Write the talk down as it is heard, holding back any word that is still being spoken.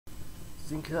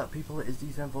Think it up, people, it is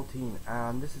DDZEN14,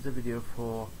 and this is a video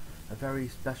for a very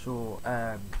special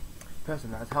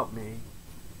person that has helped me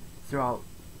throughout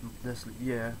this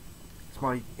year. It's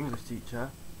my English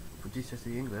teacher for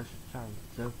GCSE English, Sharon.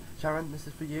 So Sharon, this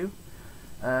is for you.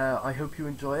 I hope you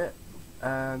enjoy it,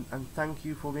 and thank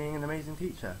you for being an amazing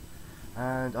teacher,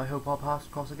 and I hope I'll pass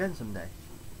across again someday.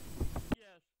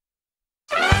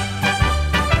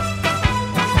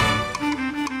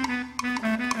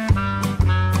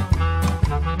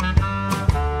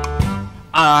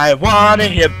 I want a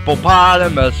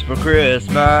hippopotamus for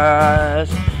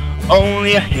Christmas.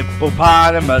 Only a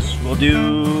hippopotamus will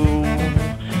do.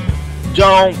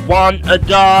 Don't want a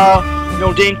doll,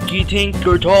 no dinky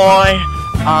tinker toy.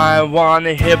 I want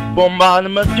a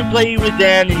hippopotamus to play with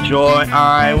and enjoy.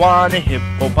 I want a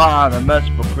hippopotamus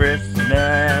for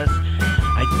Christmas.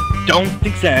 I don't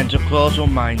think Santa Claus will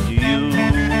mind, do you?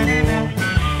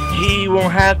 He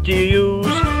won't have to use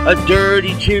a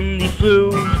dirty chimney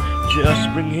flue.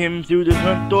 Just bring him through the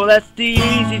front door, that's the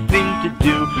easy thing to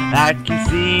do. I can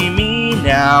see me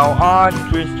now on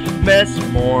Christmas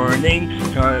morning,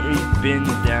 creeping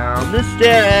down the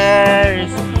stairs.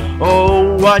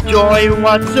 Oh, what joy,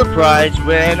 what surprise,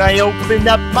 when I opened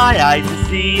up my eyes to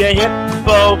see a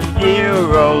hippo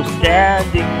hero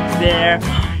standing there.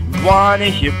 Want a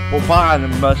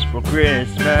hippopotamus for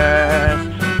Christmas.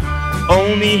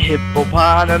 Only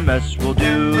hippopotamus will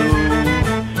do.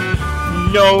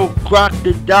 No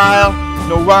crocodile,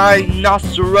 no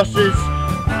rhinoceroses.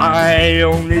 I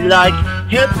only like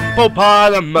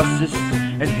hippopotamuses,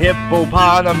 and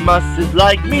hippopotamuses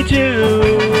like me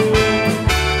too.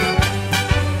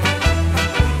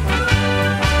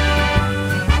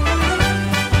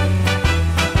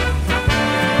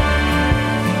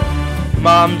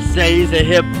 Mom says a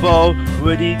hippo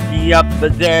would eat me up,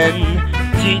 but then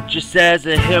teacher says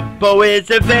a hippo is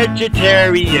a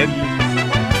vegetarian.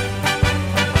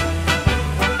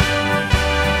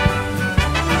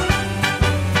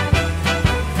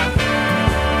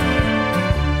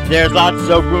 There's lots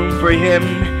of room for him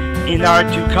in our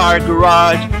two-car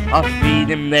garage. I'll feed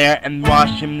him there and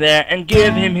wash him there and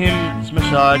give him his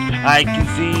massage. I can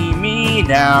see me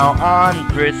now on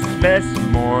Christmas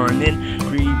morning,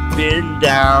 creeping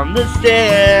down the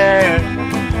stairs.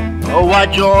 Oh,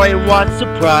 what joy, what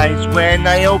surprise, when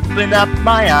I open up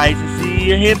my eyes and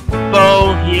see a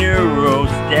hippo hero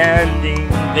standing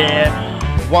there.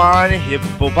 Want a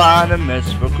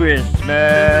hippopotamus for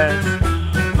Christmas.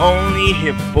 Only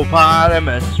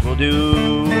hippopotamus will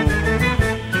do.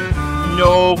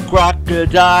 No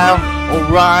crocodile or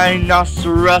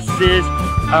rhinoceroses.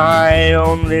 I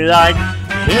only like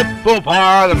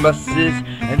hippopotamuses,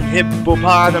 and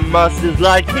hippopotamuses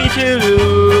like me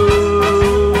too.